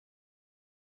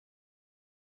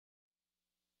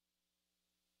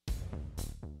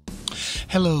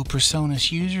Hello PreSonus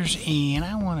users, and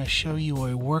I want to show you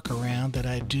a workaround that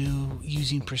I do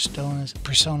using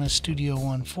PreSonus Studio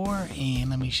One 4, and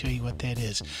let me show you what that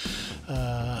is.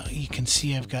 You can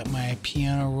see I've got my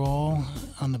piano roll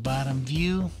on the bottom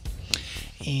view,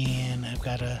 and I've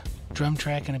got a drum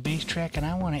track and a bass track, and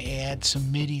I want to add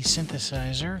some MIDI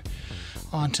synthesizer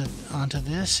onto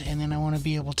this, and then I want to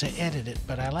be able to edit it,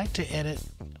 but I like to edit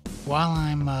while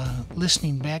I'm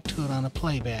listening back to it on a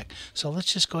playback. So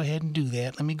let's just go ahead and do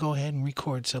that. Let me go ahead and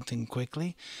record something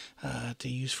quickly to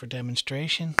use for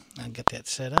demonstration. I'll get that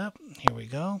set up. Here we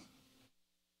go.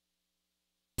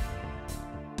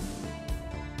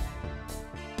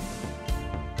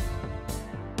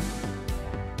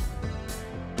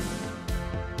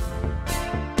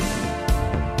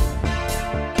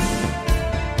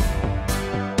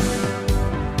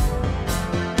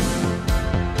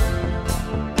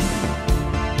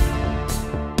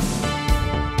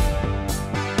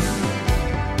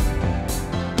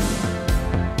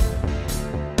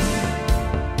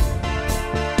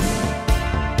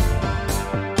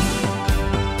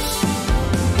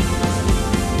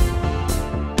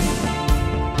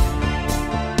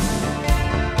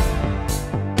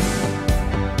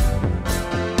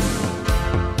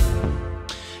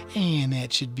 And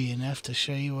that should be enough to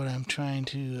show you what I'm trying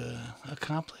to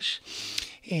accomplish.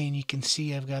 And you can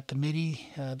see I've got the MIDI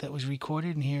that was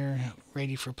recorded in here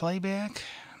ready for playback.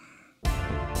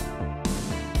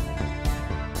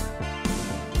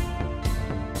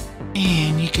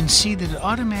 And you can see that it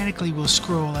automatically will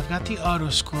scroll. I've got the auto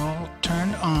scroll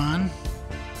turned on.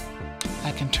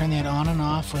 I can turn that on and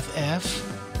off with F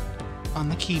on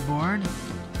the keyboard.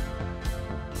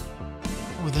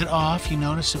 With it off, you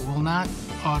notice it will not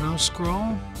auto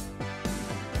scroll.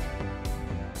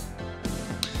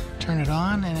 Turn it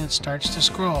on and it starts to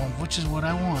scroll, which is what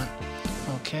I want.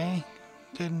 Okay,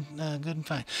 good and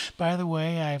fine. By the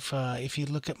way, if you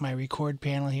look at my record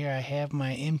panel here, I have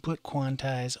my input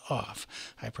quantize off.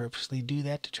 I purposely do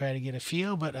that to try to get a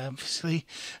feel, but obviously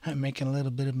I'm making a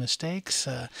little bit of mistakes.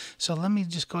 So let me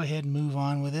just go ahead and move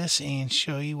on with this and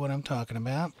show you what I'm talking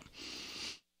about.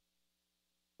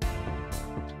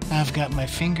 I've got my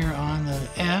finger on the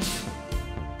F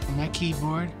on my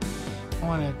keyboard. I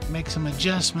want to make some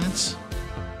adjustments.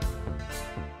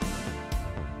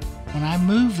 When I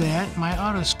move that, my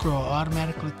auto scroll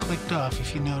automatically clicked off,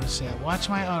 if you notice that. Watch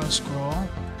my auto scroll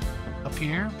up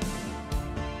here.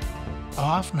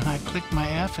 Off. Now I click my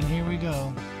F and here we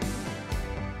go.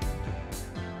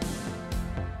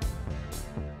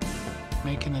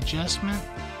 Make an adjustment.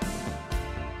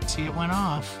 See, it went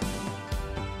off.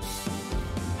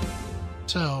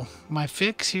 So my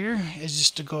fix here is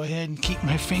just to go ahead and keep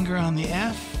my finger on the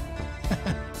F.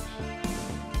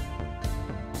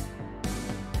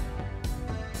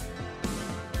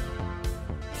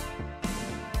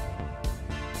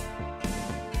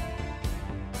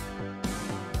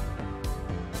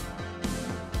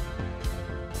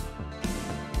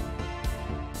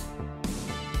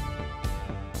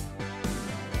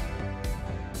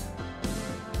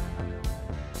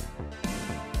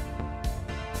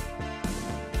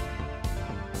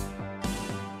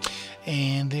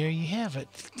 And there you have it.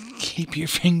 Keep your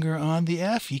finger on the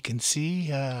F. You can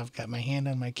see I've got my hand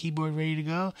on my keyboard ready to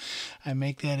go. I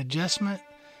make that adjustment.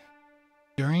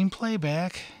 During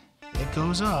playback, it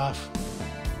goes off.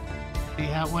 See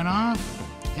how it went off?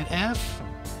 Hit F.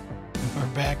 We're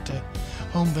back to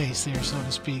home base there, so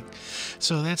to speak.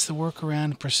 So that's the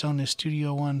workaround PreSonus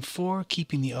Studio One 4,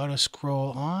 keeping the auto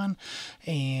scroll on,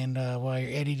 and while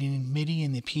you're editing MIDI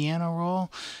in the piano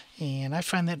roll. And I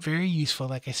find that very useful.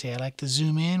 Like I say, I like to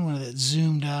zoom in when it's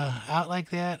zoomed out like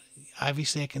that.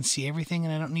 Obviously, I can see everything,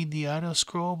 and I don't need the auto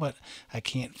scroll, but I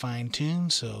can't fine tune,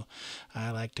 so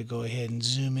I like to go ahead and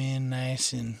zoom in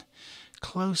nice and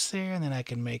close there, and then I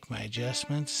can make my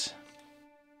adjustments.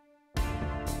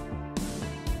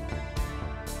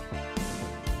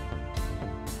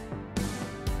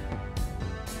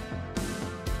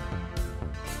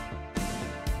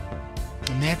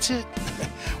 And that's it.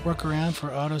 Workaround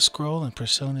for auto scroll and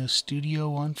PreSonus Studio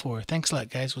One 4. Thanks a lot,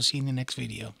 guys. We'll see you in the next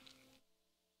video.